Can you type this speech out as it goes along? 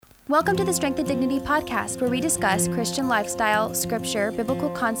Welcome to the Strength and Dignity podcast, where we discuss Christian lifestyle, scripture, biblical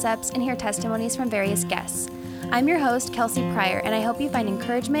concepts, and hear testimonies from various guests. I'm your host, Kelsey Pryor, and I hope you find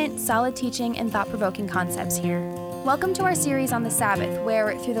encouragement, solid teaching, and thought-provoking concepts here. Welcome to our series on the Sabbath,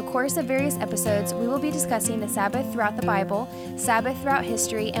 where through the course of various episodes, we will be discussing the Sabbath throughout the Bible, Sabbath throughout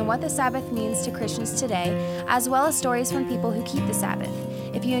history, and what the Sabbath means to Christians today, as well as stories from people who keep the Sabbath.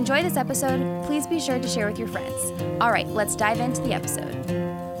 If you enjoy this episode, please be sure to share with your friends. All right, let's dive into the episode.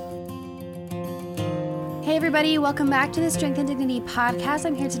 Hey everybody, welcome back to the Strength and Dignity podcast.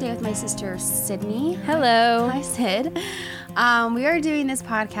 I'm here today with my sister, Sydney. Hello. Hi, Sid. We are doing this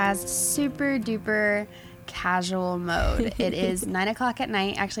podcast super duper casual mode. It is 9 o'clock at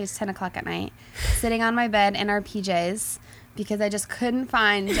night. Actually, it's 10 o'clock at night. Sitting on my bed in our PJs because I just couldn't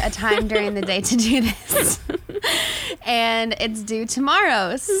find a time during the day to do this. And it's due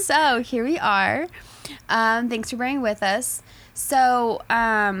tomorrow. So here we are. Thanks for bearing with us. So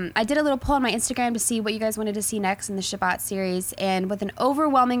I did a little poll on my Instagram to see what you guys wanted to see next in the Shabbat series, and with an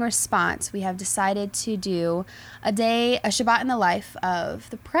overwhelming response, we have decided to do a Shabbat in the life of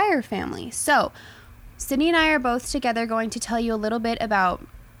the Pryor family. So Sydney and I are both together going to tell you a little bit about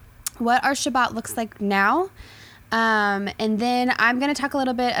what our Shabbat looks like now, and then I'm going to talk a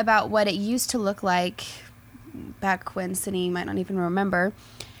little bit about what it used to look like back when Sydney might not even remember.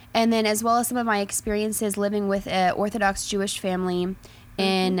 And then as well as some of my experiences living with an Orthodox Jewish family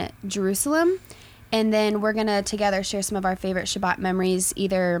in Jerusalem. And then we're going to together share some of our favorite Shabbat memories,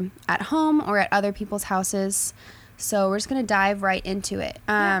 either at home or at other people's houses. So we're just going to dive right into it.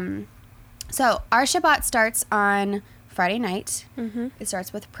 So our Shabbat starts on Friday night. Mm-hmm. It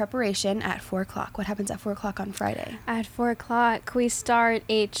starts with preparation at 4 o'clock. What happens at 4 o'clock on Friday? At 4 o'clock, we start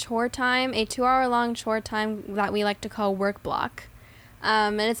a chore time, a 2-hour-long chore time that we like to call work block.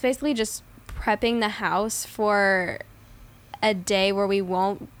 And it's basically just prepping the house for a day where we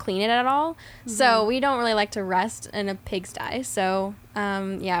won't clean it at all. Mm-hmm. So we don't really like to rest in a pigsty. So,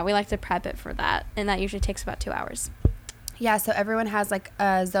 we like to prep it for that. And that usually takes about 2 hours. Yeah, so everyone has like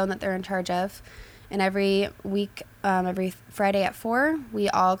a zone that they're in charge of. And every week, every Friday at 4, we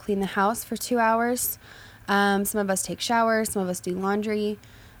all clean the house for 2 hours. Some of us take showers. Some of us do laundry.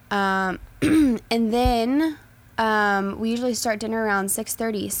 And then we usually start dinner around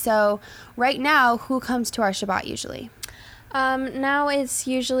 6:30. So right now, who comes to our Shabbat usually? Now it's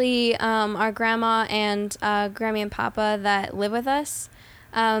usually our grandma and Grammy and Papa that live with us.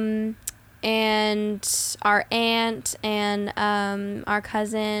 And our aunt and our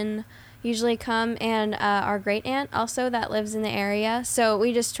cousin usually come, and our great aunt also that lives in the area. So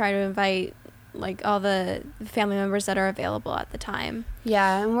we just try to invite like all the family members that are available at the time.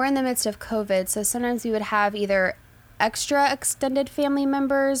 Yeah, and we're in the midst of COVID, so sometimes we would have either extra extended family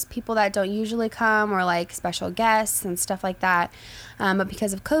members, people that don't usually come, or like special guests and stuff like that. But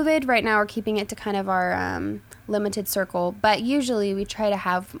because of COVID, right now we're keeping it to kind of our limited circle. But usually we try to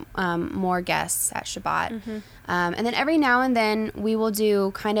have more guests at Shabbat. Mm-hmm. And then every now and then we will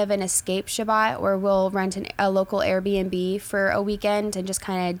do kind of an escape Shabbat, where we'll rent a local Airbnb for a weekend and just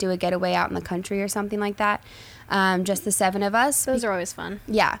kind of do a getaway out in the country or something like that. Just the 7 of us. Those are always fun.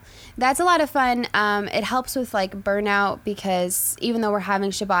 Yeah, that's a lot of fun. It helps with like burnout, because even though we're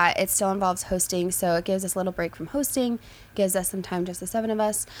having Shabbat, it still involves hosting. So it gives us a little break from hosting, gives us some time, just the 7 of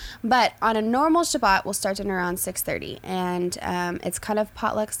us. But on a normal Shabbat, we'll start dinner around 6:30, and it's kind of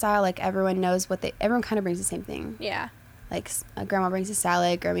potluck style. Like everyone knows everyone kind of brings the same thing. Yeah. Like grandma brings a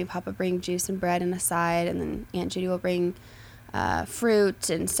salad, Grammy and Papa bring juice and bread and a side, and then Aunt Judy will bring fruit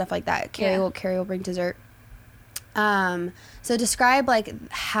and stuff like that. Carrie will bring dessert. So describe like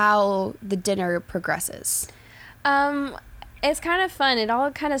how the dinner progresses. It's kind of fun. It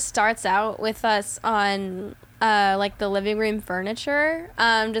all kind of starts out with us on like the living room furniture,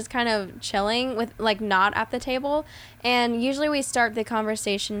 just kind of chilling with like not at the table. And usually we start the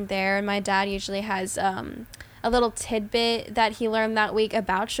conversation there, and my dad usually has a little tidbit that he learned that week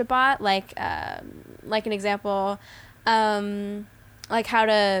about Shabbat, like an example, like how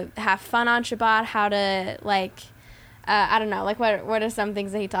to have fun on Shabbat, how to like I don't know, like what are some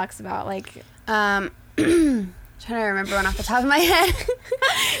things that he talks about, like trying to remember one off the top of my head.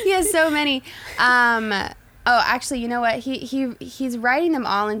 He has so many. Actually, you know what? He's writing them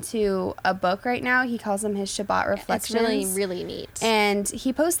all into a book right now. He calls them his Shabbat Reflections. It's really, really neat. And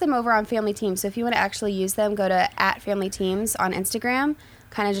he posts them over on Family Teams. So if you want to actually use them, go to @FamilyTeams on Instagram.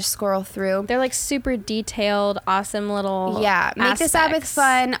 Kind of just scroll through. They're like super detailed, awesome little make aspects. the Sabbath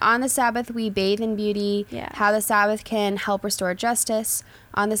fun. On the Sabbath, we bathe in beauty. Yeah. How the Sabbath can help restore justice.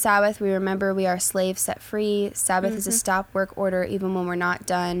 On the Sabbath, we remember we are slaves set free. Sabbath is a stop work order even when we're not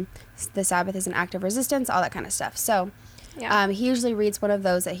done. The Sabbath is an act of resistance, all that kind of stuff. So Yeah. He usually reads one of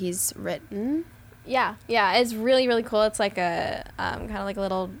those that he's written. Yeah, it's really, really cool. It's like a kind of like a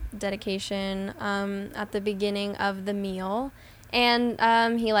little dedication at the beginning of the meal.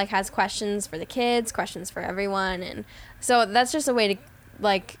 And he, like, has questions for the kids, questions for everyone. And so that's just a way to,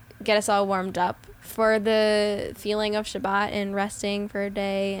 like, get us all warmed up for the feeling of Shabbat and resting for a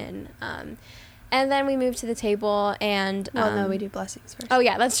day. And then we move to the table and... Well, no, we do blessings first. Oh,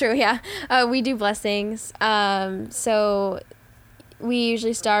 yeah, that's true, yeah. We do blessings. So we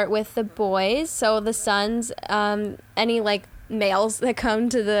usually start with the boys. So the sons, any, like, males that come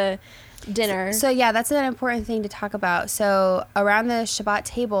to the dinner. So yeah, that's an important thing to talk about. So around the Shabbat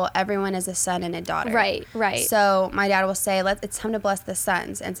table, everyone is a son and a daughter. Right. So my dad will say, it's time to bless the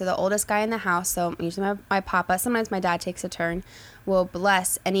sons. And so the oldest guy in the house, so usually my papa, sometimes my dad takes a turn, will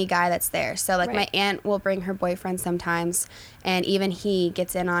bless any guy that's there. So like my aunt will bring her boyfriend sometimes, and even he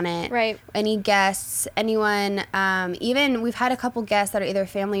gets in on it. Right. Any guests, anyone, even we've had a couple guests that are either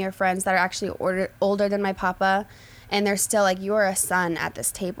family or friends that are actually older than my papa. And they're still like, you're a son at this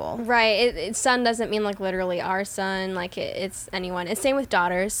table. Right. Son doesn't mean, like, literally our son. Like, it's anyone. It's same with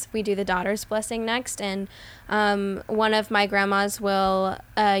daughters. We do the daughters blessing next. And one of my grandmas will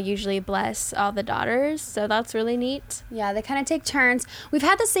usually bless all the daughters. So that's really neat. Yeah, they kind of take turns. We've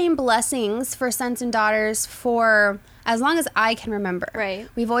had the same blessings for sons and daughters for as long as I can remember. Right.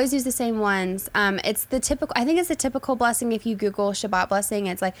 We've always used the same ones. It's the typical, I think it's the typical blessing if you Google Shabbat blessing.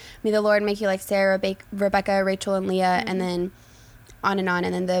 It's like, may the Lord make you like Sarah, Rebecca, Rachel, and Leah, and then on. And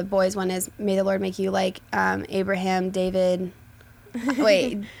then the boys one is, may the Lord make you like Abraham, David.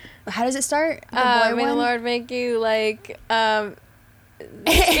 Wait, how does it start? The boy may one? the Lord make you like...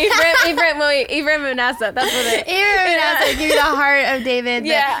 Ephraim Manasseh. That's what it is. Ephraim Manasseh, give you the heart of David.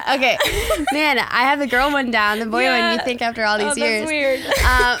 Yeah. Okay. Man, I have the girl one down. The boy one, you think after all these years. That's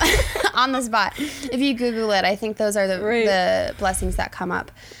weird. On the spot. If you Google it, I think those are the blessings that come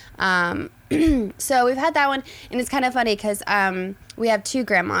up. So we've had that one, and it's kind of funny because we have two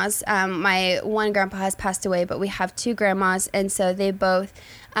grandmas. My one grandpa has passed away, but we have two grandmas, and so they both...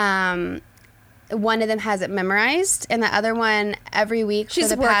 one of them has it memorized, and the other one every week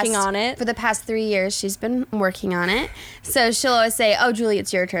she's working on it. For the past 3 years, she's been working on it. So she'll always say, "Oh, Julie,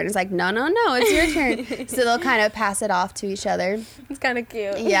 it's your turn." It's like, no, it's your turn. So they'll kind of pass it off to each other. It's kind of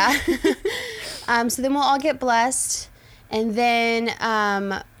cute. Yeah. So then we'll all get blessed, and then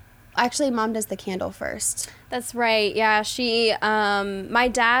actually, Mom does the candle first. That's right. Yeah, my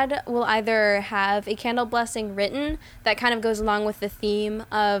dad will either have a candle blessing written that kind of goes along with the theme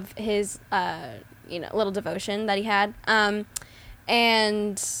of his, little devotion that he had.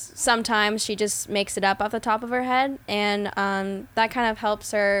 And sometimes she just makes it up off the top of her head. And that kind of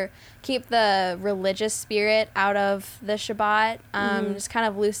helps her keep the religious spirit out of the Shabbat. Just kind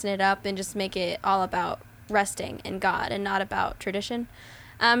of loosen it up and just make it all about resting in God and not about tradition.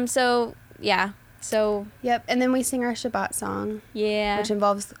 Yep, and then we sing our Shabbat song. Yeah. Which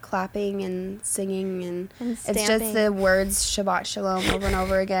involves clapping and singing, and it's stamping. just the words Shabbat Shalom over and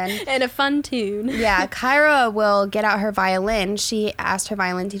over again. And a fun tune. Yeah, Kyra will get out her violin. She asked her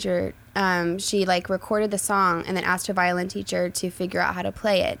violin teacher, she like recorded the song and then asked her violin teacher to figure out how to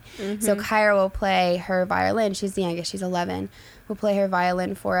play it. Mm-hmm. So Kyra will play her violin. She's the youngest, she's 11. Will play her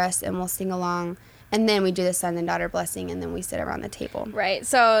violin for us, and we'll sing along. And then we do the son and daughter blessing, and then we sit around the table. Right.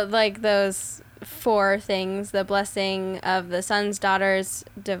 So, like, those 4 things, the blessing of the sons, daughters,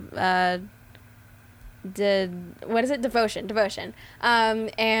 devotion.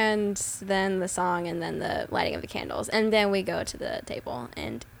 And then the song, and then the lighting of the candles. And then we go to the table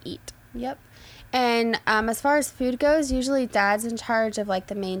and eat. Yep. And as far as food goes, usually Dad's in charge of, like,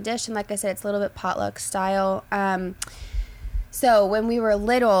 the main dish. And like I said, it's a little bit potluck style. So when we were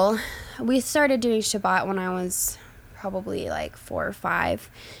little, we started doing Shabbat when I was probably like 4 or 5.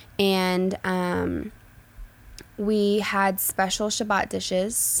 And we had special Shabbat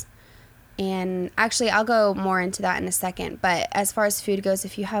dishes. And actually, I'll go more into that in a second. But as far as food goes,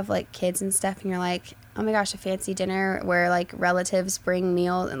 if you have like kids and stuff and you're like, oh my gosh, a fancy dinner where like relatives bring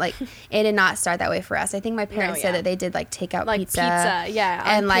meals, and like it did not start that way for us. I think my parents said that they did like takeout like pizza,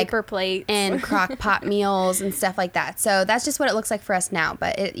 and like paper plates and crock pot meals and stuff like that. So that's just what it looks like for us now,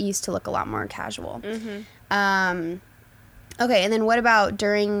 but it used to look a lot more casual. Mm-hmm. Okay, and then what about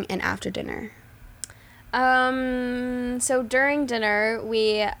during and after dinner? So during dinner,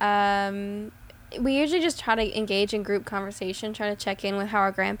 we usually just try to engage in group conversation, try to check in with how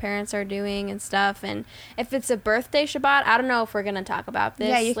our grandparents are doing and stuff. And if it's a birthday Shabbat, I don't know if we're going to talk about this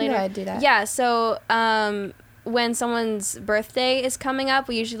Yeah, you can later. go ahead and do that. Yeah, so when someone's birthday is coming up,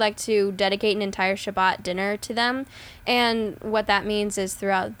 we usually like to dedicate an entire Shabbat dinner to them. And what that means is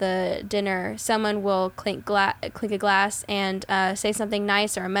throughout the dinner, someone will clink a glass and say something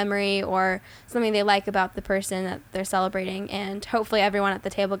nice or a memory or something they like about the person that they're celebrating. And hopefully everyone at the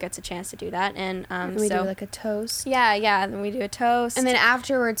table gets a chance to do that. And we do like a toast. Yeah, and then we do a toast. And then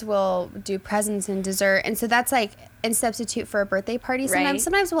afterwards we'll do presents and dessert. And so that's like in substitute for a birthday party.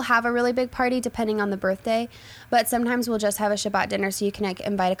 Sometimes we'll have a really big party depending on the birthday, but sometimes we'll just have a Shabbat dinner so you can like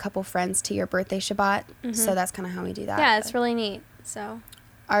invite a couple friends to your birthday Shabbat. So that's kind of how we do that. Yeah, it's really neat. So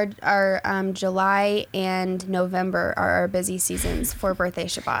our July and November are our busy seasons for birthday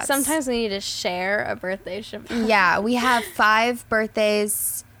Shabbats. Sometimes we need to share a birthday Shabbat. Yeah, we have 5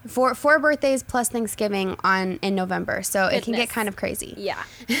 birthdays. Four birthdays plus Thanksgiving in November, so it can get kind of crazy. Yeah.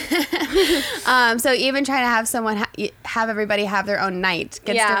 So even trying to have someone have everybody have their own night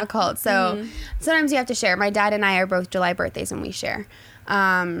gets difficult. So sometimes you have to share. My dad and I are both July birthdays, and we share.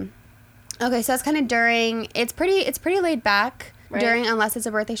 Okay, so that's kind of during. It's pretty laid back during, unless it's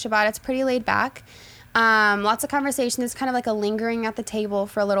a birthday Shabbat. It's pretty laid back. Lots of conversation. It's kind of like a lingering at the table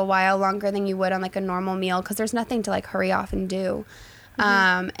for a little while, longer than you would on like a normal meal, because there's nothing to like hurry off and do.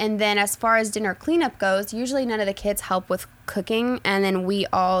 And then as far as dinner cleanup goes, usually none of the kids help with cooking, and then we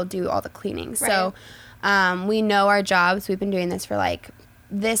all do all the cleaning. Right. So we know our jobs. We've been doing this for like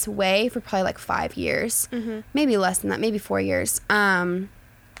this way for probably like 5 years, maybe less than that, maybe 4 years.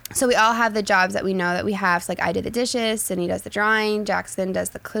 So we all have the jobs that we know that we have. So like I do the dishes, Sydney does the drawing, Jackson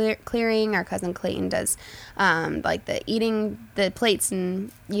does the clearing, our cousin Clayton does like the eating the plates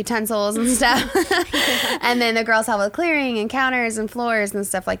and utensils and stuff. And then the girls help with clearing and counters and floors and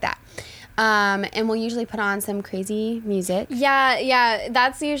stuff like that. And we'll usually put on some crazy music. Yeah,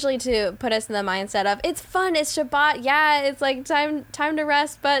 that's usually to put us in the mindset of it's fun, it's Shabbat, yeah, it's like time to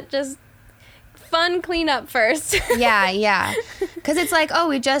rest, but just fun cleanup first. Yeah. Because it's like,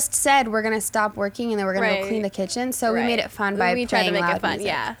 we just said we're going to stop working and then we're going to go clean the kitchen. So we made it fun by playing loud music.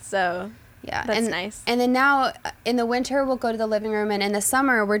 Yeah, so that's nice. And then now in the winter, we'll go to the living room. And in the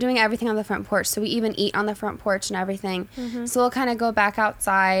summer, we're doing everything on the front porch. So we even eat on the front porch and everything. So we'll kind of go back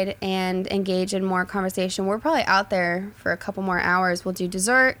outside and engage in more conversation. We're probably out there for a couple more hours. We'll do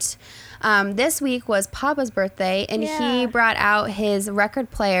dessert. This week was Papa's birthday, and he brought out his record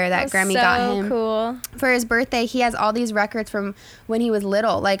player that Grammy got him. Cool. For his birthday. He has all these records from when he was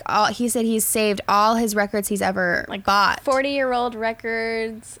little. Like he said he's saved all his records he's ever bought. 40-year-old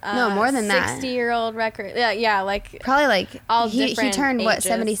records. No, more than that. 60-year-old records. Yeah, like probably like all he turned ages.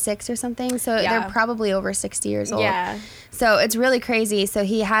 76 or something. So they're probably over 60 years old. Yeah. So it's really crazy. So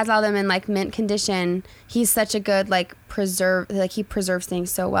he has all them in like mint condition. He's such a good he preserves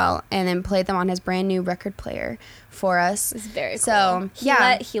things so well, and then played them on his brand new record player for us. It's very cool. So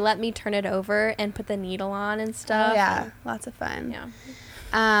he let me turn it over and put the needle on and stuff. Oh, yeah, lots of fun. Yeah.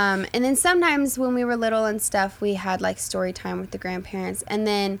 And then sometimes when we were little and stuff, we had like story time with the grandparents, and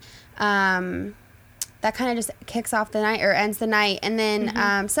then that kind of just kicks off the night or ends the night. And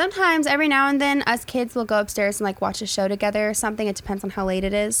then sometimes every now and then us kids will go upstairs and like watch a show together or something. It depends on how late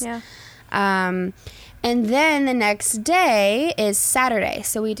it is. Yeah. And then the next day is Saturday.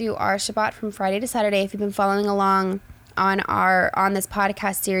 So we do our Shabbat from Friday to Saturday. If you've been following along on this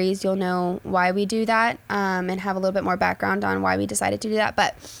podcast series, you'll know why we do that, and have a little bit more background on why we decided to do that.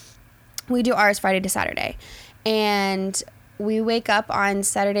 But we do ours Friday to Saturday. And we wake up on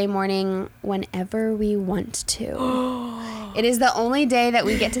Saturday morning whenever we want to. It is the only day that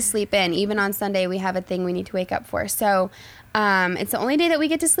we get to sleep in. Even on Sunday, we have a thing we need to wake up for. So it's the only day that we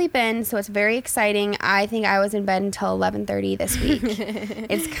get to sleep in, so it's very exciting. I think I was in bed until 11:30 this week.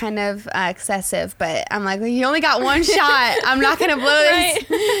 It's kind of excessive, but I'm like, you only got one shot. I'm not going to blow this.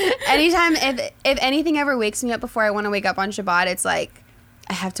 Right. Anytime, if anything ever wakes me up before I want to wake up on Shabbat, it's like,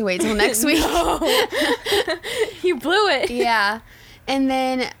 I have to wait till next week. You blew it. Yeah. And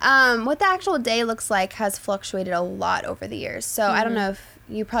then what the actual day looks like has fluctuated a lot over the years. So I don't know if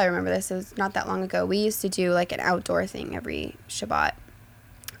you probably remember this. It was not that long ago. We used to do like an outdoor thing every Shabbat.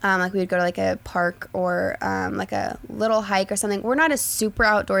 Like we would go to like a park or like a little hike or something. We're not a super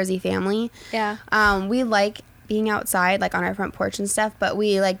outdoorsy family. Yeah. We like being outside, like on our front porch and stuff, but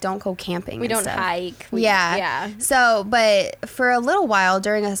we like don't go camping. We don't stuff. hike. Yeah. So, but for a little while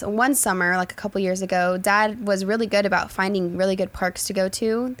during one summer, like a couple years ago, Dad was really good about finding really good parks to go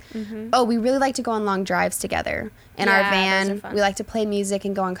to. Oh, we really like to go on long drives together in our van. We like to play music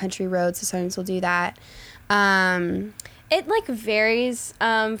and go on country roads. So sometimes we'll do that. It like varies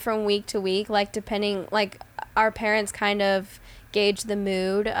from week to week, like depending, like our parents kind of gauge the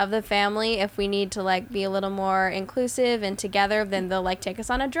mood of the family. If we need to like be a little more inclusive and together, then they'll like take us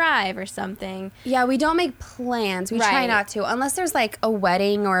on a drive or something. Yeah, we don't make plans. We try not to, unless there's like a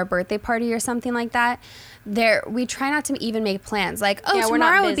wedding or a birthday party or something like that. We try not to even make plans. Like,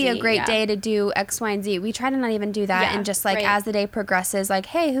 tomorrow would be a great day to do X, Y, and Z. We try to not even do that, and just like as the day progresses, like,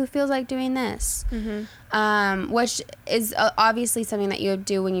 hey, who feels like doing this? Mm-hmm. Which is obviously something that you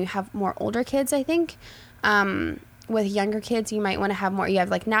do when you have more older kids, I think. With younger kids, you might want to have more. You have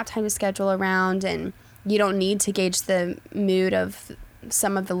like nap time to schedule around, and you don't need to gauge the mood of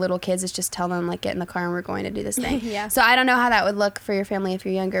some of the little kids. Is just tell them like, get in the car and we're going to do this thing. Yeah. So I don't know how that would look for your family if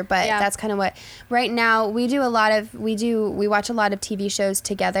you're younger, but that's kind of what right now we watch a lot of TV shows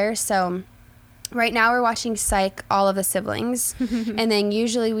together. So right now we're watching Psych, all of the siblings. And then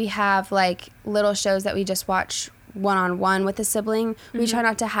usually we have like little shows that we just watch one-on-one with a sibling. We try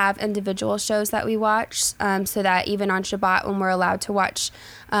not to have individual shows that we watch, so that even on Shabbat when we're allowed to watch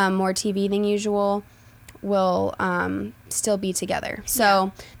more TV than usual, we'll still be together.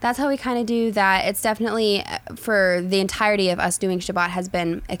 So that's how we kind of do that. It's definitely, for the entirety of us doing Shabbat, has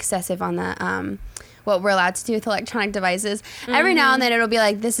been excessive on the what we're allowed to do with electronic devices. Every now and then it'll be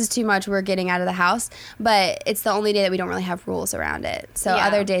like, this is too much, we're getting out of the house. But it's the only day that we don't really have rules around it. So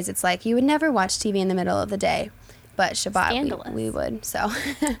other days it's like, you would never watch TV in the middle of the day. But Shabbat, we would. So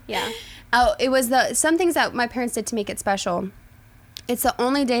it was some things that my parents did to make it special. It's the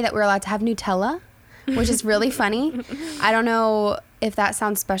only day that we're allowed to have Nutella, which is really funny. I don't know if that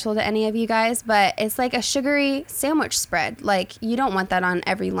sounds special to any of you guys, but it's like a sugary sandwich spread. Like, you don't want that on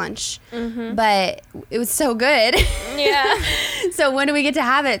every lunch. But it was so good. Yeah. So when do we get to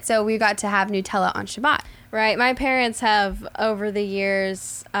have it? So we got to have Nutella on Shabbat. Right. My parents have, over the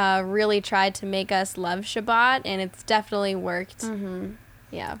years, really tried to make us love Shabbat, and it's definitely worked.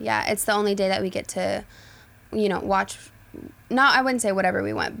 Yeah. Yeah, it's the only day that we get to, watch, I wouldn't say whatever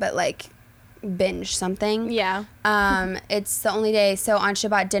we want, but, like, binge something. Yeah. It's the only day. So on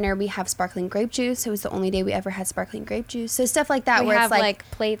Shabbat dinner, we have sparkling grape juice. It was the only day we ever had sparkling grape juice. So stuff like that, we where have, it's like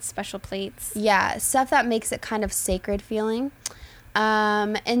plates, special plates. Yeah, stuff that makes it kind of sacred feeling.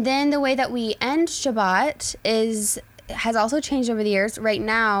 And then the way that we end Shabbat has also changed over the years. Right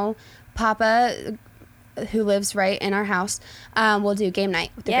now, Papa, who lives right in our house, will do game night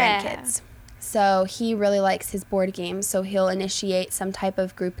with the grandkids. So he really likes his board games. So he'll initiate some type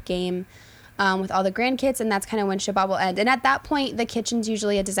of group game with all the grandkids, and that's kind of when Shabbat will end. And at that point, the kitchen's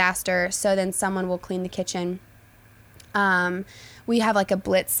usually a disaster. So then someone will clean the kitchen. We have like a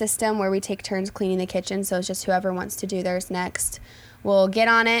blitz system where we take turns cleaning the kitchen, so it's just whoever wants to do theirs next will get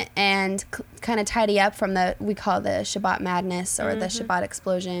on it and kind of tidy up from we call it the Shabbat madness or the Shabbat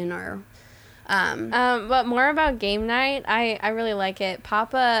explosion or but more about game night, I really like it.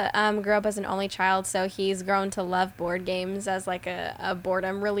 Papa grew up as an only child, so he's grown to love board games as like a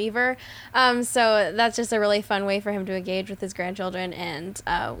boredom reliever. So that's just a really fun way for him to engage with his grandchildren, and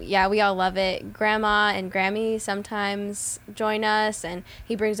we all love it. Grandma and Grammy sometimes join us, and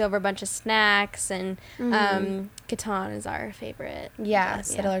he brings over a bunch of snacks, and Catan is our favorite.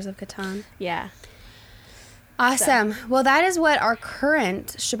 Settlers of Catan. Yeah. Awesome. Well, that is what our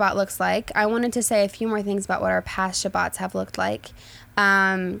current Shabbat looks like. I wanted to say a few more things about what our past Shabbats have looked like.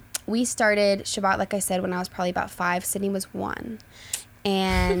 We started Shabbat, like I said, when I was probably about 5. Sydney was 1.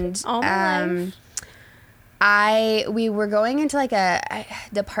 And we were going into like a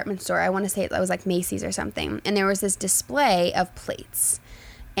department store. I want to say it was like Macy's or something. And there was this display of plates.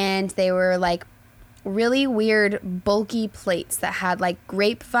 And they were like really weird bulky plates that had like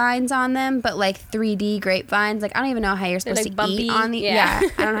grapevines on them, but like 3D grapevines. Like, I don't even know how you're supposed to eat on these. I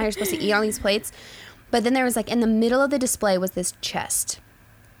don't know how you're supposed to eat on these plates. But then there was like in the middle of the display was this chest,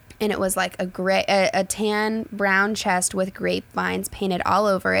 and it was like a tan brown chest with grapevines painted all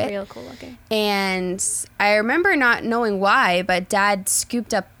over it. Real cool looking. And I remember not knowing why, but Dad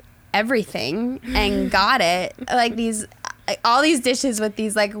scooped up everything and got it. Like all these dishes with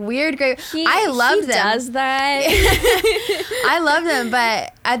these like weird I loved them. He does that. I loved them,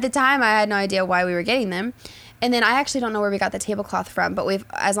 but at the time I had no idea why we were getting them. And then I actually don't know where we got the tablecloth from, but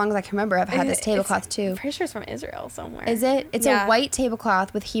as long as I can remember, I've had this tablecloth too. I'm pretty sure it's from Israel somewhere. Is it? It's a white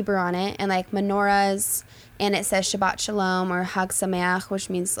tablecloth with Hebrew on it and like menorahs, and it says Shabbat Shalom or Hag Sameach, which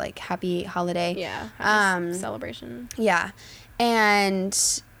means like happy holiday. Yeah. Happy celebration. Yeah.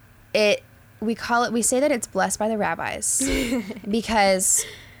 And we say that it's blessed by the rabbis because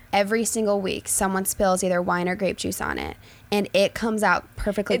every single week someone spills either wine or grape juice on it, and it comes out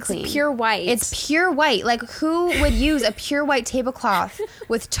perfectly clean. It's pure white. It's pure white. Like, who would use a pure white tablecloth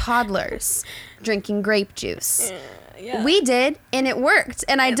with toddlers drinking grape juice? Yeah. We did, and it worked.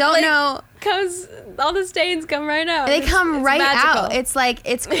 And I don't know. all the stains come right out. They come it's right magical. out. It's like,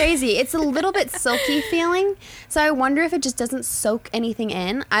 it's crazy. It's a little bit silky feeling. So I wonder if it just doesn't soak anything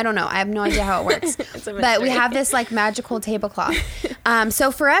in. I don't know. I have no idea how it works. It's a But we mystery. have this like magical tablecloth.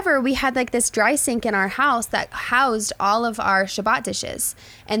 So forever we had like this dry sink in our house that housed all of our Shabbat dishes.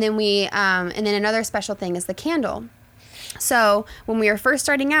 And then and then another special thing is the candle. So when we were first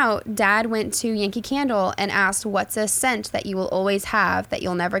starting out, Dad went to Yankee Candle and asked, what's a scent that you will always have that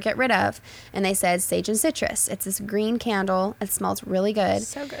you'll never get rid of? And they said sage and citrus. It's this green candle. It smells really good.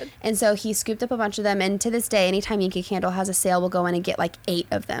 So good. And so he scooped up a bunch of them. And to this day, anytime Yankee Candle has a sale, we'll go in and get like 8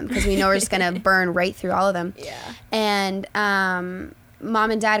 of them because we know we're just going to burn right through all of them. Yeah. And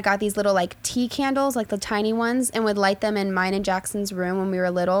Mom and Dad got these little like tea candles, like the tiny ones, and would light them in mine and Jackson's room when we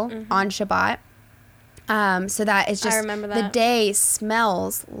were little on Shabbat. So that is just, I remember the that. day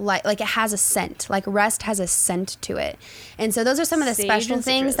smells like it has a scent, like rest has a scent to it. And so those are some of the Sage special and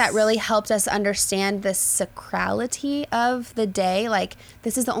things that citrus. really helped us understand the sacrality of the day. Like,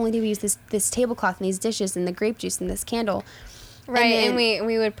 this is the only day we use this tablecloth and these dishes and the grape juice and this candle. Right, and then-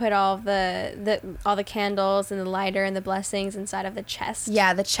 we would put all the candles and the lighter and the blessings inside of the chest.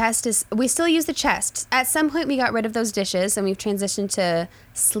 Yeah, the chest we still use the chest. At some point we got rid of those dishes and we've transitioned to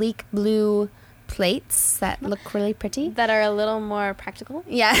sleek blue plates that look really pretty. That are a little more practical.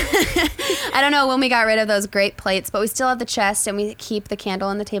 Yeah. I don't know when we got rid of those great plates, but we still have the chest and we keep the candle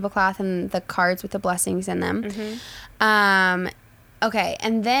and the tablecloth and the cards with the blessings in them. Okay,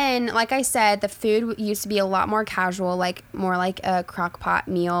 and then, like I said, the food used to be a lot more casual, like more like a crock pot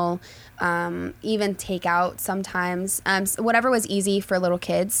meal, even takeout sometimes, so whatever was easy for little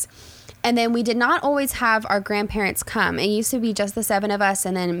kids. And then we did not always have our grandparents come. It used to be just the 7 of us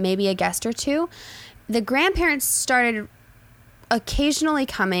and then maybe a guest or 2. The grandparents started occasionally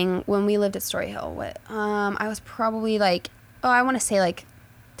coming when we lived at Story Hill. I was probably like, I want to say like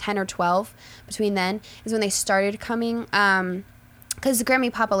 10 or 12 between then is when they started coming. Because Grammy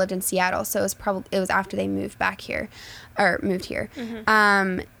and Papa lived in Seattle, so it was after they moved here.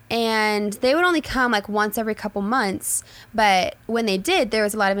 And they would only come like once every couple months, but when they did, there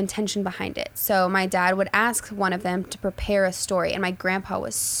was a lot of intention behind it. So my dad would ask one of them to prepare a story, and my grandpa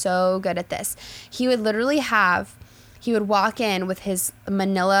was so good at this. He would walk in with his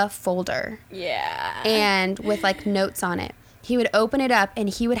manila folder. Yeah. And with like notes on it. He would open it up and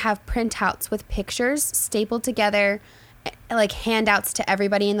he would have printouts with pictures stapled together, like handouts to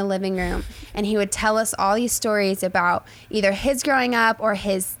everybody in the living room. And he would tell us all these stories about either his growing up or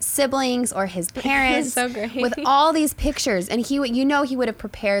his siblings or his parents. So great. With all these pictures. And he would have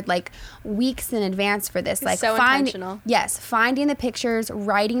prepared like weeks in advance for this. Like so intentional. Yes, finding the pictures,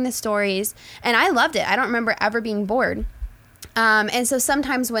 writing the stories. And I loved it. I don't remember ever being bored. And so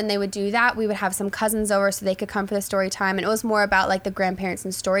sometimes when they would do that, we would have some cousins over so they could come for the story time. And it was more about like the grandparents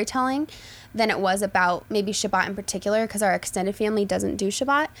and storytelling than it was about maybe Shabbat in particular, because our extended family doesn't do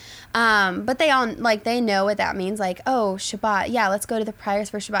Shabbat. But they all, like, they know what that means. Like, oh, Shabbat, yeah, let's go to the prayers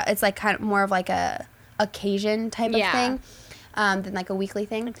for Shabbat. It's like kind of more of like a occasion type of thing than like a weekly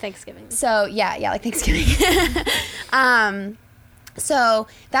thing. Like Thanksgiving. So yeah, like Thanksgiving. So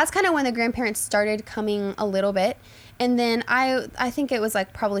that's kind of when the grandparents started coming a little bit. And then I think it was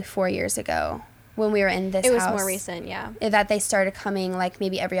like probably 4 years ago when we were in this house. It was more recent, yeah. That they started coming like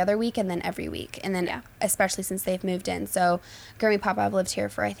maybe every other week and then every week. And then especially since they've moved in. So Grammy and Papa have lived here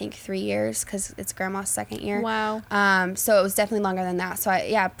for I think 3 years because it's Grandma's second year. Wow. So it was definitely longer than that. So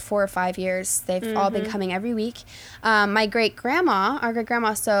 4 or 5 years. They've all been coming every week. My great-grandma, our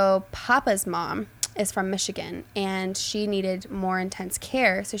great-grandma, so Papa's mom, is from Michigan, and she needed more intense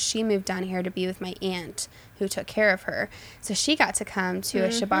care, so she moved down here to be with my aunt who took care of her. So she got to come to a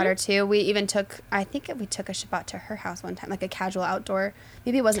Shabbat or two. We even took a Shabbat to her house one time, like a casual outdoor.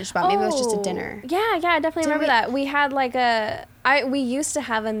 Maybe it wasn't Shabbat, maybe it was just a dinner. Yeah, I definitely remember that. We had like we used to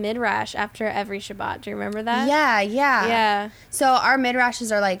have a midrash after every Shabbat. Do you remember that? Yeah. So our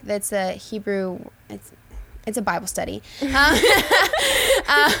midrashes are like, that's a Hebrew, it's a Bible study.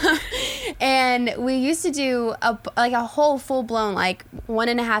 And we used to do a whole full-blown, like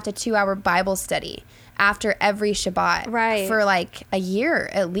 1.5 to 2 hour Bible study after every Shabbat. Right. For like a year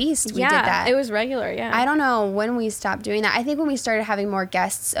at least we did that. It was regular, yeah. I don't know when we stopped doing that. I think when we started having more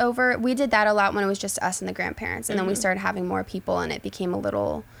guests over, we did that a lot when it was just us and the grandparents. And then we started having more people and it became a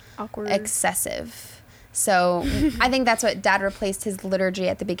little awkward, excessive. So I think that's what Dad replaced his liturgy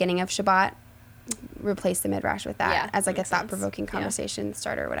at the beginning of Shabbat. Replace the midrash with that as like a thought-provoking conversation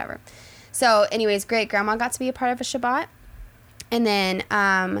starter or whatever. So anyways, great grandma got to be a part of a Shabbat. And then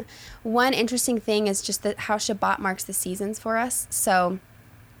one interesting thing is just how Shabbat marks the seasons for us. So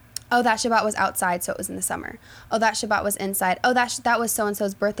oh, that Shabbat was outside, so it was in the summer. Oh, that Shabbat was inside. Oh, that was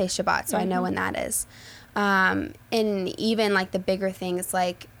so-and-so's birthday Shabbat, so I know when that is. And even, like, the bigger things,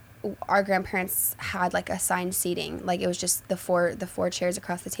 like, our grandparents had, like, assigned seating. Like, it was just the four chairs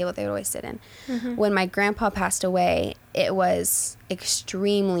across the table they would always sit in. When my grandpa passed away, it was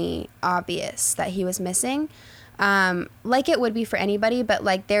extremely obvious that he was missing. Like it would be for anybody, but,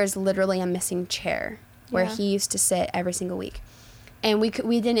 like, there's literally a missing chair where he used to sit every single week. And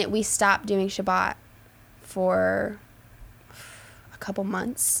we stopped doing Shabbat for a couple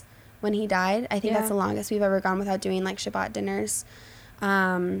months when he died. I think that's the longest we've ever gone without doing, like, Shabbat dinners.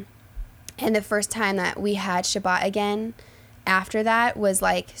 And the first time that we had Shabbat again after that was,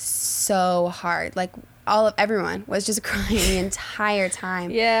 like, so hard. Like, everyone was just crying the entire time.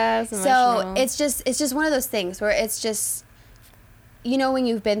 Yeah, so it's just one of those things where it's just, you know, when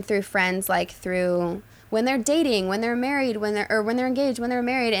you've been through friends, like, through when they're dating, when they're married, when they're engaged, when they're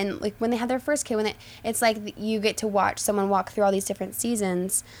married, and, like, when they have their first kid, it's like you get to watch someone walk through all these different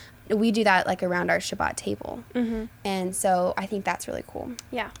seasons. We do that, like, around our Shabbat table. And so I think that's really cool.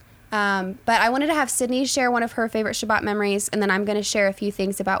 Yeah. But I wanted to have Sydney share one of her favorite Shabbat memories, and then I'm going to share a few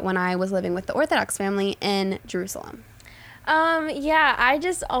things about when I was living with the Orthodox family in Jerusalem. Yeah, I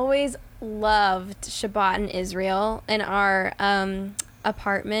just always loved Shabbat in Israel in our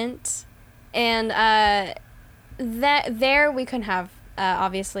apartment. And there we couldn't have,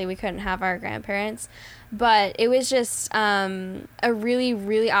 obviously we couldn't have our grandparents, but it was just a really,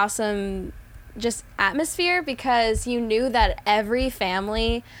 really awesome just atmosphere, because you knew that every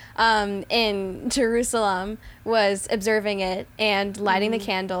family in Jerusalem was observing it and lighting the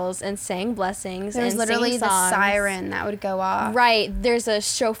candles and saying blessings. There's and literally singing the songs. siren that would go off. Right. There's a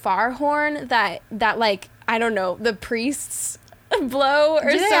shofar horn that like, I don't know, the priests blow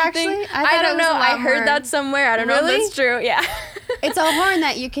or Do they something. actually? I don't know. I heard that somewhere. I don't know Really? if that's true. Yeah. It's a horn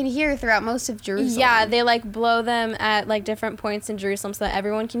that you can hear throughout most of Jerusalem. Yeah, they, like, blow them at, like, different points in Jerusalem so that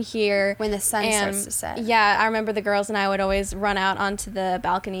everyone can hear. When the sun starts to set. Yeah, I remember the girls and I would always run out onto the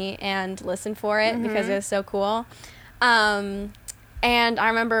balcony and listen for it because it was so cool. And I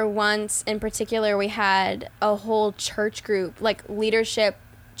remember once in particular we had a whole church group, like, leadership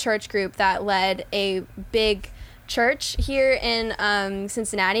church group that led a big church here in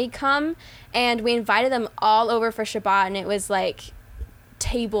Cincinnati come, and we invited them all over for Shabbat, and it was like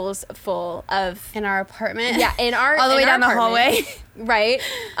tables full of in our apartment. Yeah, in our all the way down the hallway. Right.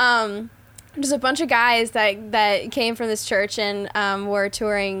 Just a bunch of guys that came from this church and were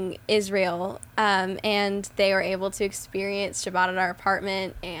touring Israel, and they were able to experience Shabbat at our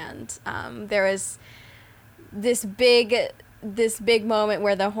apartment, and there was this big moment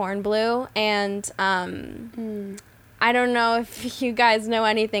where the horn blew, and I don't know if you guys know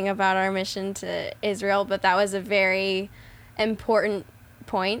anything about our mission to Israel, but that was a very important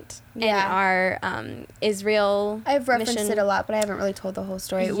point in our Israel I've referenced mission. it a lot, but I haven't really told the whole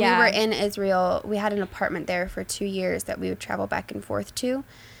story. Yeah. We were in Israel. We had an apartment there for 2 years that we would travel back and forth to.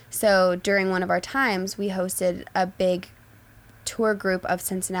 So during one of our times, we hosted a big tour group of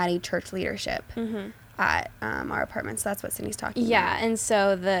Cincinnati church leadership at our apartment. So that's what Sydney's talking about. Yeah, and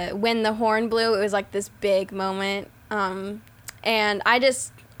so when the horn blew, it was like this big moment. And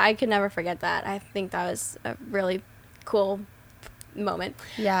I could never forget that. I think that was a really cool moment.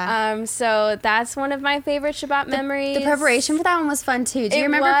 Yeah. So that's one of my favorite Shabbat memories. The preparation for that one was fun too. Do you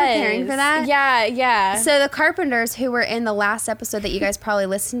remember preparing for that? Yeah. So the Carpenters, who were in the last episode that you guys probably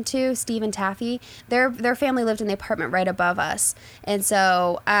listened to, Steve and Taffy, their family lived in the apartment right above us. And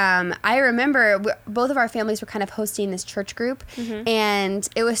so I remember both of our families were kind of hosting this church group, and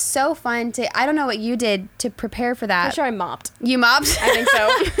it was so fun I don't know what you did to prepare for that. I'm sure I mopped. You mopped? I think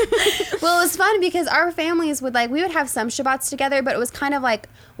so. Well, it was fun because our families would we would have some Shabbats together, but it was kind of like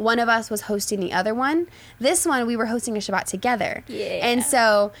one of us was hosting the other one. This one, we were hosting a Shabbat together. Yeah. And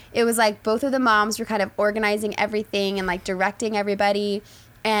so it was like both of the moms were kind of organizing everything and like directing everybody.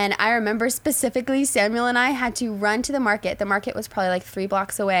 And I remember specifically Samuel and I had to run to the market. The market was probably like 3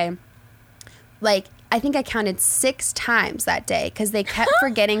 blocks away. Like, I think I counted 6 times that day because they kept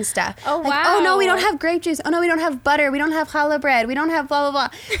forgetting stuff. Oh, like, wow. oh, no, we don't have grape juice. Oh, no, we don't have butter. We don't have challah bread. We don't have blah, blah,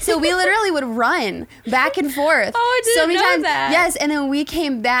 blah. So we literally would run back and forth. Oh, I didn't so many know times. that. Yes, and then we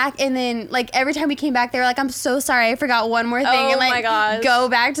came back, and then, like, every time we came back, they were like, I'm so sorry, I forgot one more thing. Oh, and, like, my gosh. go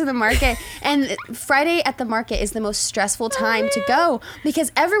back to the market. And Friday at the market is the most stressful time to go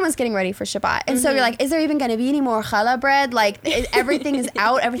because everyone's getting ready for Shabbat. And so you're like, is there even going to be any more challah bread? Like, everything is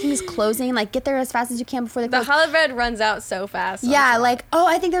out. Everything is closing. Like, get there as fast as you can before they The close. challah bread runs out so fast. Yeah, like, oh,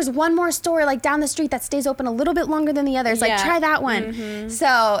 I think there's one more store like down the street that stays open a little bit longer than the others. Like, Yeah. try that one.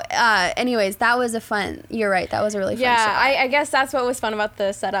 So, anyways, that was you're right. That was a really fun Yeah, Shabbat. I guess that's what was fun about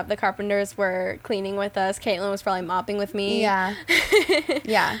the setup. The carpenters were cleaning with us. Caitlin was probably mopping with me. Yeah.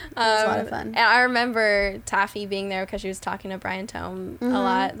 Yeah. It was a lot of fun. And I remember Taffy being there because she was talking to Brian Tome a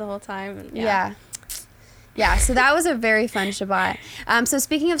lot the whole time. Yeah. Yeah, so that was a very fun Shabbat. So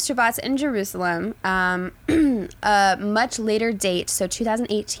speaking of Shabbats in Jerusalem, a much later date, so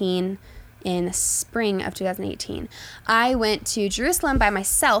 2018, in spring of 2018, I went to Jerusalem by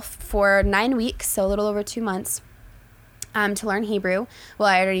myself for 9 weeks, so a little over 2 months, to learn Hebrew. Well,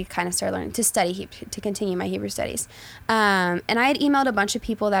 I already kind of started learning, to study Hebrew, to continue my Hebrew studies. And I had emailed a bunch of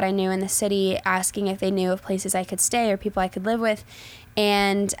people that I knew in the city asking if they knew of places I could stay or people I could live with.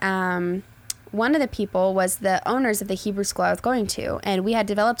 And one of the people was the owners of the Hebrew school I was going to, and we had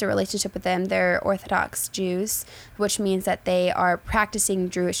developed a relationship with them. They're Orthodox Jews, which means that they are practicing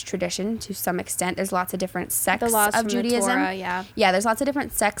Jewish tradition to some extent. There's lots of different sects The laws of from Judaism. the Torah, yeah. Yeah, there's lots of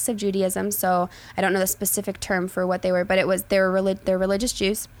different sects of Judaism, so I don't know the specific term for what they were, but they're religious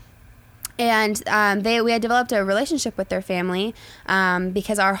Jews. And we had developed a relationship with their family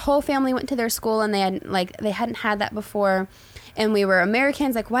because our whole family went to their school, and they hadn't had that before. And we were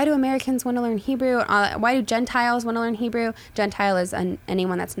Americans. Like, why do Americans want to learn Hebrew? Why do Gentiles want to learn Hebrew? Gentile is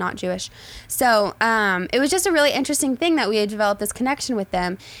anyone that's not Jewish. So it was just a really interesting thing that we had developed this connection with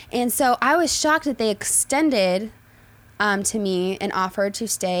them. And so I was shocked that they extended to me an offer to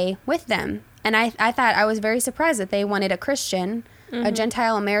stay with them. And I thought, I was very surprised that they wanted a Christian, a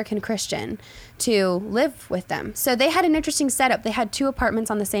Gentile American Christian, to live with them. So they had an interesting setup. They had 2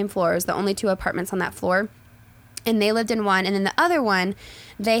 apartments on the same floor. It was the only 2 apartments on that floor. And they lived in one. And then the other one,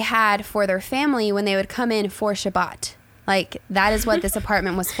 they had for their family when they would come in for Shabbat. Like, that is what this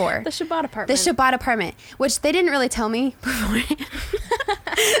apartment was for. The Shabbat apartment. The Shabbat apartment, which they didn't really tell me before.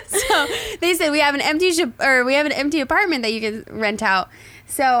 So they said, we have an empty apartment that you can rent out.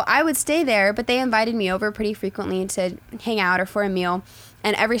 So I would stay there, but they invited me over pretty frequently to hang out or for a meal.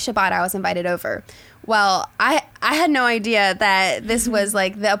 And every Shabbat I was invited over. Well, I had no idea that this was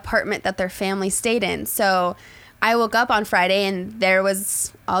like the apartment that their family stayed in. So I woke up on Friday and there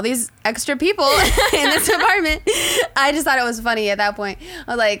was all these extra people in this apartment. I just thought it was funny at that point.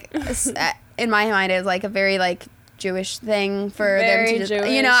 I was like, in my mind, it was like a very like Jewish thing for Very them to just, Jewish,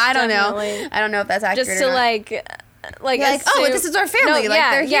 you know, I don't definitely. know. I don't know if that's accurate Just or to not. like oh, this is our family. No,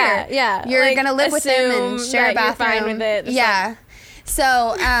 like, they're here. Yeah. You're Like, going to live with them and assume share a that bathroom. You're fine with it. Just Yeah.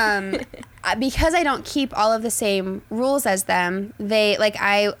 So, because I don't keep all of the same rules as them,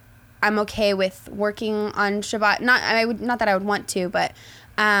 I'm okay with working on Shabbat. Not that I would want to, but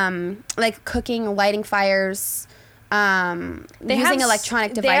like cooking, lighting fires, using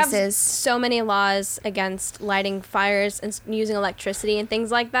electronic devices. They have so many laws against lighting fires and using electricity and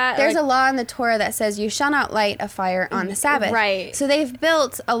things like that. There's a law in the Torah that says you shall not light a fire on the Sabbath. Right. So they've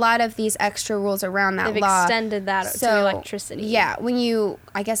built a lot of these extra rules around that They've law. extended that to electricity. Yeah, when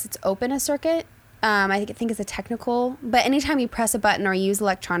I guess it's open a circuit. I think it's a technical, but anytime you press a button or use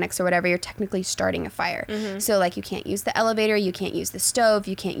electronics or whatever, you're technically starting a fire. So like you can't use the elevator, you can't use the stove,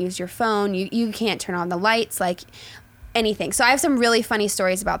 you can't use your phone, you can't turn on the lights, like anything. So I have some really funny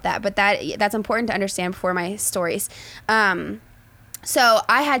stories about that, but that's important to understand before my stories. So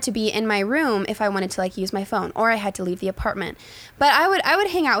I had to be in my room if I wanted to like use my phone, or I had to leave the apartment. But I would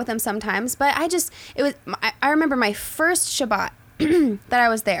hang out with them sometimes. But I remember my first Shabbat that I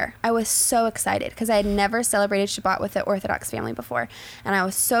was there. I was so excited because I had never celebrated Shabbat with the Orthodox family before, and I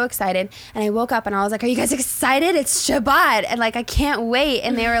was so excited. And I woke up and I was like, "Are you guys excited? It's Shabbat!" And like, I can't wait.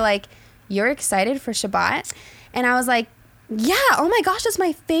 And they were like, "You're excited for Shabbat?" And I was like, yeah, oh my gosh, that's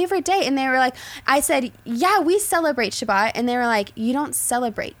my favorite day. And they were like, I said, yeah, we celebrate Shabbat. And they were like, you don't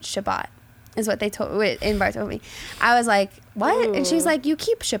celebrate Shabbat, is what they told me. I was like, what? Ooh. And she was like, you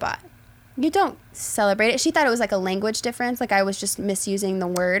keep Shabbat. You don't celebrate it. She thought it was like a language difference, like I was just misusing the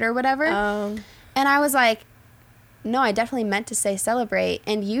word or whatever. Oh. And I was like, no, I definitely meant to say celebrate,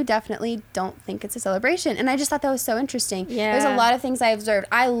 and you definitely don't think it's a celebration. And I just thought that was so interesting. Yeah. There's a lot of things I observed.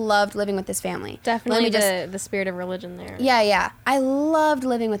 I loved living with this family. Definitely the spirit of religion there. Yeah. I loved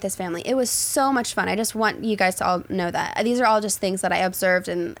living with this family. It was so much fun. I just want you guys to all know that. These are all just things that I observed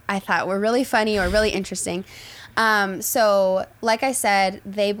and I thought were really funny or really interesting. So, like I said,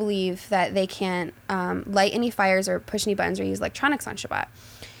 they believe that they can't light any fires or push any buttons or use electronics on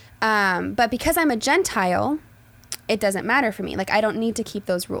Shabbat. But because I'm a Gentile, it doesn't matter for me. Like, I don't need to keep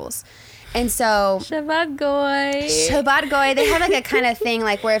those rules. And so Shabbat goy. Shabbat goy, they have like a kind of thing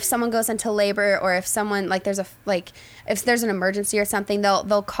like where if someone goes into labor or if someone like if there's an emergency or something,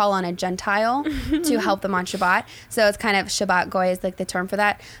 they'll call on a Gentile to help them on Shabbat. So it's kind of Shabbat goy is like the term for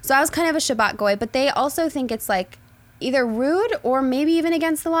that. So I was kind of a Shabbat goy, but they also think it's like either rude or maybe even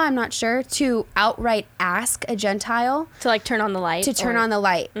against the law, I'm not sure, to outright ask a Gentile to like turn on the light.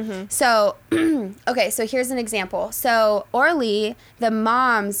 Mm-hmm. So, okay, so here's an example. So Orly, the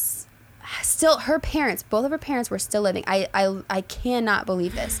mom's still, her parents, both of her parents were still living. I cannot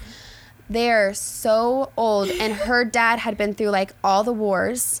believe this. They're so old, and her dad had been through like all the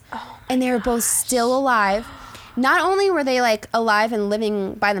wars, and they were both still alive. Not only were they like alive and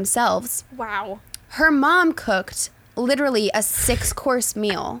living by themselves. Wow. Her mom cooked literally a 6-course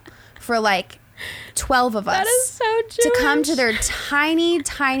meal for like 12 of us. That is so Jewish. To come to their tiny,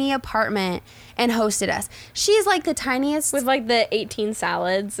 tiny apartment and hosted us. She's like the tiniest. With like the 18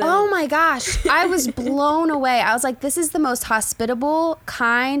 salads. Oh my gosh. I was blown away. I was like, this is the most hospitable,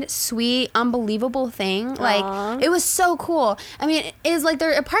 kind, sweet, unbelievable thing. Like, it was so cool. I mean, it was like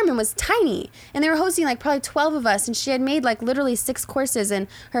their apartment was tiny. And they were hosting like probably 12 of us. And she had made like literally 6 courses. And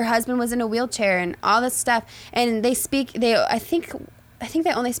her husband was in a wheelchair and all this stuff. And I think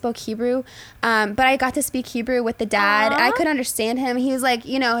they only spoke Hebrew, but I got to speak Hebrew with the dad. I could understand him. He was like,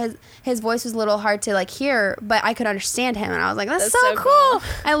 you know, his voice was a little hard to like hear, but I could understand him. And I was like, that's so cool.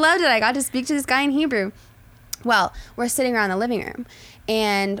 I loved it. I got to speak to this guy in Hebrew. Well, we're sitting around the living room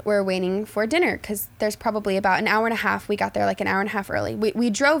and we're waiting for dinner because there's probably about an hour and a half. We got there like an hour and a half early.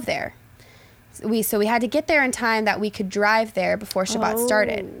 We drove there. So we had to get there in time that we could drive there before Shabbat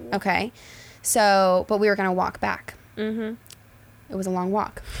started. Okay. So, but we were going to walk back. Mm-hmm. It was a long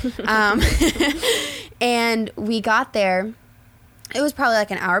walk. And we got there. It was probably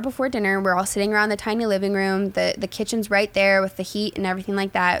like an hour before dinner. We're all sitting around the tiny living room. The kitchen's right there with the heat and everything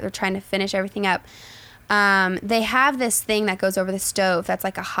like that. They're trying to finish everything up. They have this thing that goes over the stove that's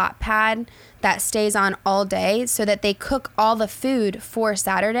like a hot pad that stays on all day so that they cook all the food for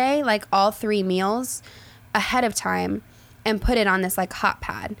Saturday, like all 3 meals ahead of time and put it on this like hot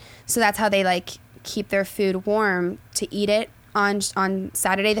pad. So that's how they like keep their food warm to eat it on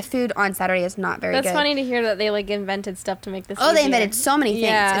Saturday. The food on Saturday is not very good. That's funny to hear that they like invented stuff to make this easier. They invented so many things.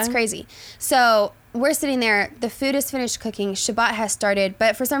 Yeah. It's crazy. So we're sitting there. The food is finished cooking. Shabbat has started,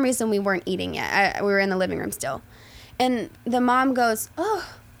 but for some reason we weren't eating yet. We were in the living room still. And the mom goes, "Oh,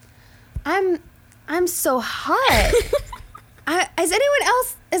 I'm so hot. Is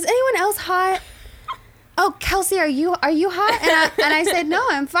anyone else hot? Oh, Kelsey, are you hot?" And I said, "No,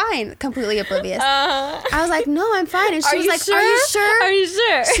 I'm fine." Completely oblivious. I was like, "No, I'm fine." And she was like, "Are you sure? Are you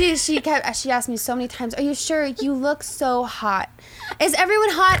sure?" She asked me so many times, "Are you sure? You look so hot. Is everyone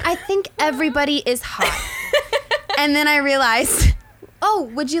hot?" I think everybody is hot. And then I realized, "Oh,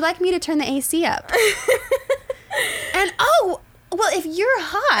 would you like me to turn the AC up?" And well, if you're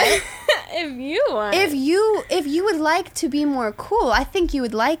hot, if you would like to be more cool, I think you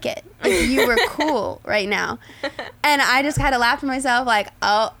would like it if you were cool right now. And I just had to laugh to myself, like,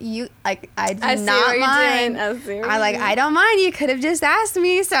 "Oh, you like I do not mind. I don't mind. You could have just asked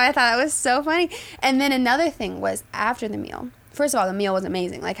me." So I thought that was so funny. And then another thing was after the meal. First of all, the meal was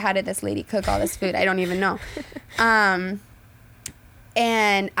amazing. Like, how did this lady cook all this food? I don't even know.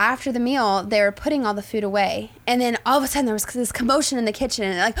 And after the meal, they were putting all the food away. And then all of a sudden, there was this commotion in the kitchen.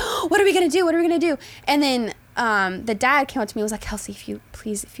 And like, "Oh, what are we going to do? What are we going to do?" And then the dad came up to me and was like, "Kelsey,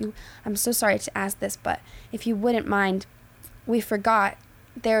 I'm so sorry to ask this, but if you wouldn't mind, we forgot.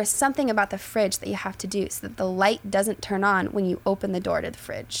 There's something about the fridge that you have to do so that the light doesn't turn on when you open the door to the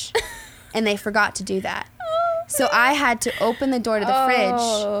fridge." And they forgot to do that. So I had to open the door to the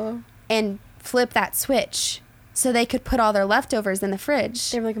fridge and flip that switch so they could put all their leftovers in the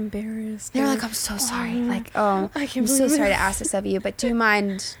fridge. They were like embarrassed. They were like, "I'm so sorry. I'm so sorry to ask this of you, but do you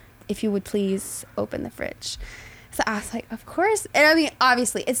mind if you would please open the fridge?" So I was like, "Of course." And I mean,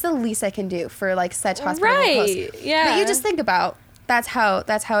 obviously, it's the least I can do for like such hospitable clothes. Yeah. But you just think about that's how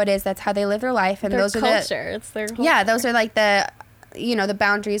it is. That's how they live their life, and their those culture. are It's their culture. Yeah, those are like the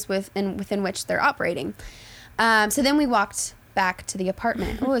boundaries within which they're operating. So then we walked back to the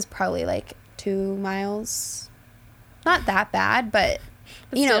apartment. It was probably like 2 miles. Not that bad, but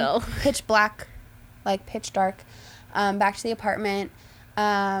pitch black, like pitch dark, back to the apartment.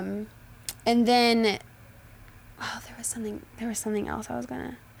 And then, there was something else I was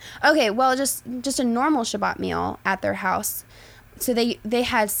gonna. Okay, well, just a normal Shabbat meal at their house. So they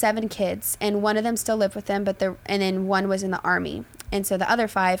had 7 kids, and one of them still lived with them, and then one was in the army, and so the other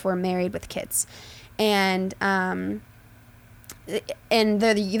 5 were married with kids. And and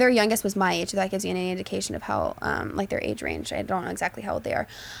their youngest was my age, so that gives you any indication of how, like, their age range. I don't know exactly how old they are.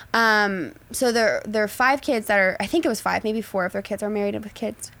 So there are 5 kids that are, I think it was 5, maybe 4 if their kids are married with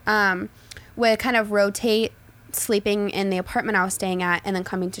kids, would kind of rotate sleeping in the apartment I was staying at and then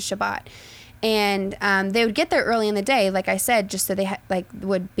coming to Shabbat. And they would get there early in the day, like I said, just so they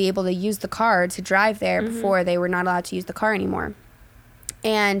would be able to use the car to drive there before they were not allowed to use the car anymore.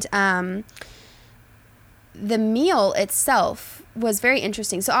 And the meal itself was very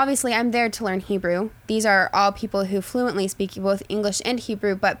interesting. So obviously I'm there to learn Hebrew. These are all people who fluently speak both English and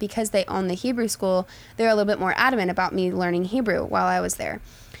Hebrew, but because they own the Hebrew school, they're a little bit more adamant about me learning Hebrew while I was there.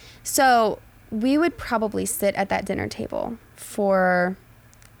 So we would probably sit at that dinner table for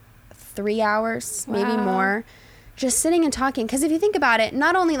 3 hours, maybe more, just sitting and talking. Because if you think about it,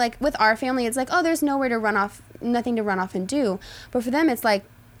 not only like with our family, it's like, oh, there's nowhere to run off, nothing to run off and do. But for them, it's like,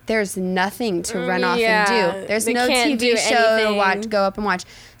 there's nothing to run off and do. There's no TV show to go up and watch.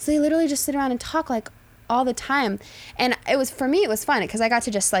 So they literally just sit around and talk like all the time. And for me, it was fun because I got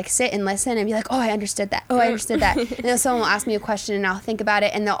to just like sit and listen and be like, oh, I understood that. Oh, I understood that. And then someone will ask me a question and I'll think about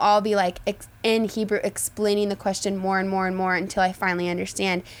it and they'll all be like in Hebrew explaining the question more and more and more until I finally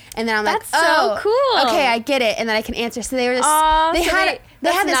understand. And then I'm like, oh, so cool. Okay, I get it. And then I can answer. So they were just, they had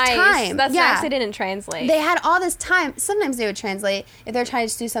this time. That's nice. They didn't translate. They had all this time. Sometimes they would translate if they're trying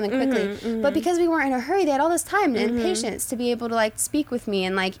to do something quickly. But because we weren't in a hurry, they had all this time and patience to be able to like speak with me.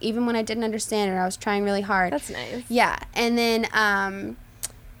 And like, even when I didn't understand it, I was trying really hard. That's nice. Yeah. And then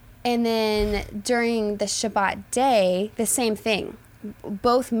during the Shabbat day, the same thing.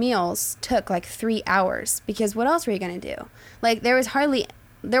 Both meals took like 3 hours because what else were you going to do? Like there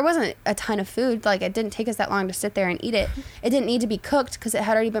wasn't a ton of food. Like it didn't take us that long to sit there and eat it. It didn't need to be cooked because it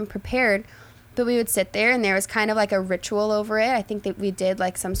had already been prepared. But we would sit there and there was kind of like a ritual over it. I think that we did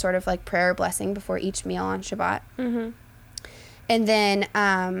like some sort of like prayer blessing before each meal on Shabbat. And then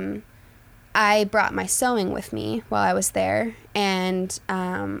I brought my sewing with me while I was there. And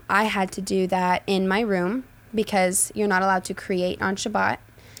I had to do that in my room because you're not allowed to create on Shabbat.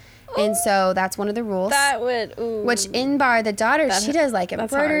 And so that's one of the rules. Which Inbar, the daughter, she does like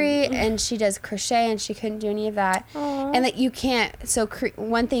embroidery and she does crochet and she couldn't do any of that. Aww. And that you can't. So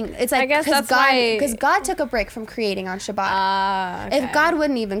one thing, it's like because God took a break from creating on Shabbat. Okay. If God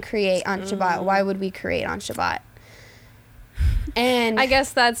wouldn't even create on Shabbat, why would we create on Shabbat? And I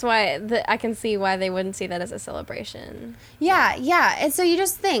guess that's why I can see why they wouldn't see that as a celebration. Yeah. And so you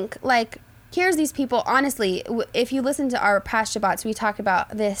just think like, here's these people, honestly, if you listen to our past Shabbats, we talk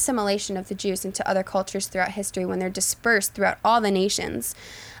about the assimilation of the Jews into other cultures throughout history when they're dispersed throughout all the nations.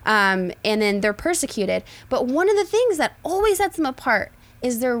 And then they're persecuted. But one of the things that always sets them apart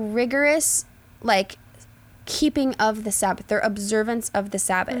is their rigorous, like, keeping of the Sabbath, their observance of the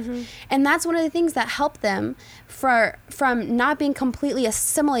Sabbath. And that's one of the things that help them from not being completely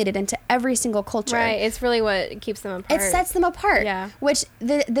assimilated into every single culture. Right, it's really what keeps them apart. It sets them apart. Yeah. Which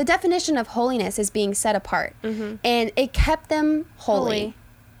the definition of holiness is being set apart. And it kept them holy.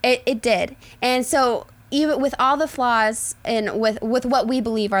 It did. And so even with all the flaws and with what we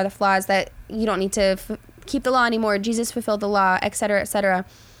believe are the flaws that you don't need to keep the law anymore, Jesus fulfilled the law, et cetera,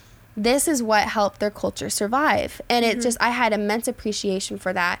 this is what helped their culture survive. And it just, I had immense appreciation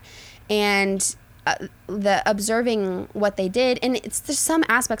for that. And the observing what they did, and there's some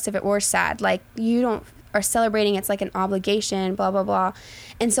aspects of it were sad. Like, you are celebrating, it's like an obligation, blah, blah, blah.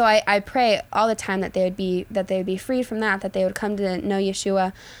 And so I pray all the time that they would be freed from that they would come to know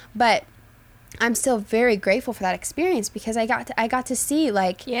Yeshua. But I'm still very grateful for that experience because I got to see,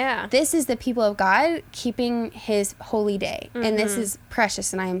 like, this is the people of God keeping his holy day. And this is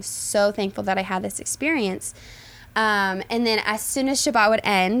precious. And I am so thankful that I had this experience. And then as soon as Shabbat would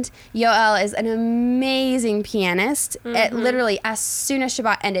end, Yoel is an amazing pianist. Literally, as soon as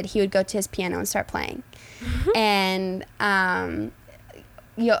Shabbat ended, he would go to his piano and start playing. And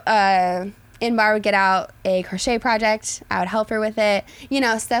Inbar would get out a crochet project. I would help her with it.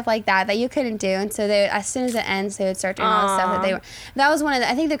 Stuff like that you couldn't do. And so as soon as it ends, they would start doing all the stuff that that was one of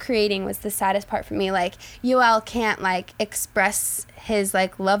I think the creating was the saddest part for me. Like, Yoel can't, like, express his,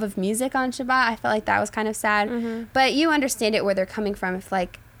 like, love of music on Shabbat. I felt like that was kind of sad. But you understand it where they're coming from if,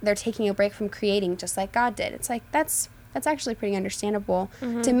 like, they're taking a break from creating just like God did. It's like, that's actually pretty understandable.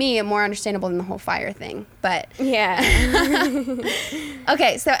 To me, more understandable than the whole fire thing. But yeah.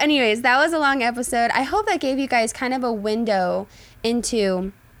 Okay, so anyways, that was a long episode. I hope that gave you guys kind of a window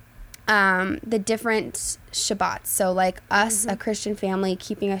into the different Shabbats. So like us, a Christian family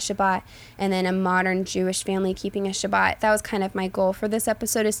keeping a Shabbat, and then a modern Jewish family keeping a Shabbat. That was kind of my goal for this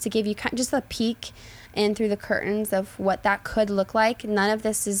episode, is to give you just a peek in through the curtains of what that could look like. None of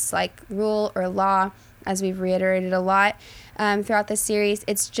this is like rule or law, as we've reiterated a lot. throughout this series.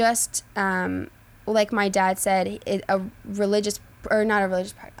 It's just, like my dad said,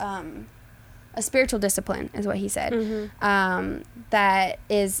 a spiritual discipline is what he said. Mm-hmm. That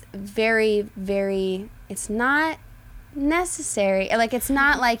is very, very, it's not necessary. Like, it's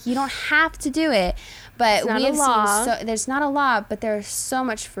not like you don't have to do it, but we have seen, there's not a law, but there's so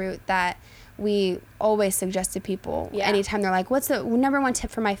much fruit that we always suggest to people anytime they're like, what's the number one tip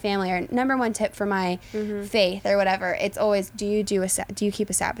for my family, or number one tip for my faith, or whatever. It's always, do you keep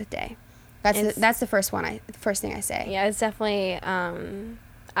a Sabbath day? That's the first thing I say. Yeah, it's definitely,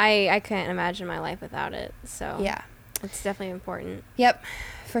 I couldn't imagine my life without it. So yeah, it's definitely important. Yep,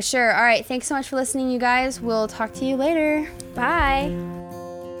 for sure. All right. Thanks so much for listening, you guys. We'll talk to you later. Bye.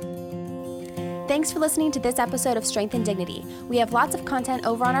 Thanks for listening to this episode of Strength and Dignity. We have lots of content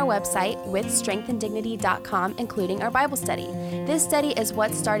over on our website, withstrengthanddignity.com, including our Bible study. This study is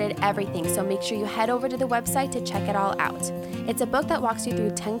what started everything, so make sure you head over to the website to check it all out. It's a book that walks you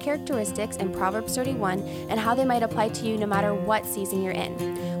through 10 characteristics in Proverbs 31 and how they might apply to you no matter what season you're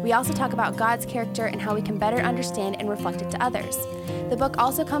in. We also talk about God's character and how we can better understand and reflect it to others. The book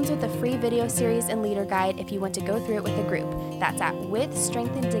also comes with a free video series and leader guide if you want to go through it with a group. That's at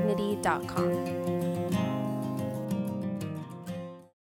withstrengthanddignity.com.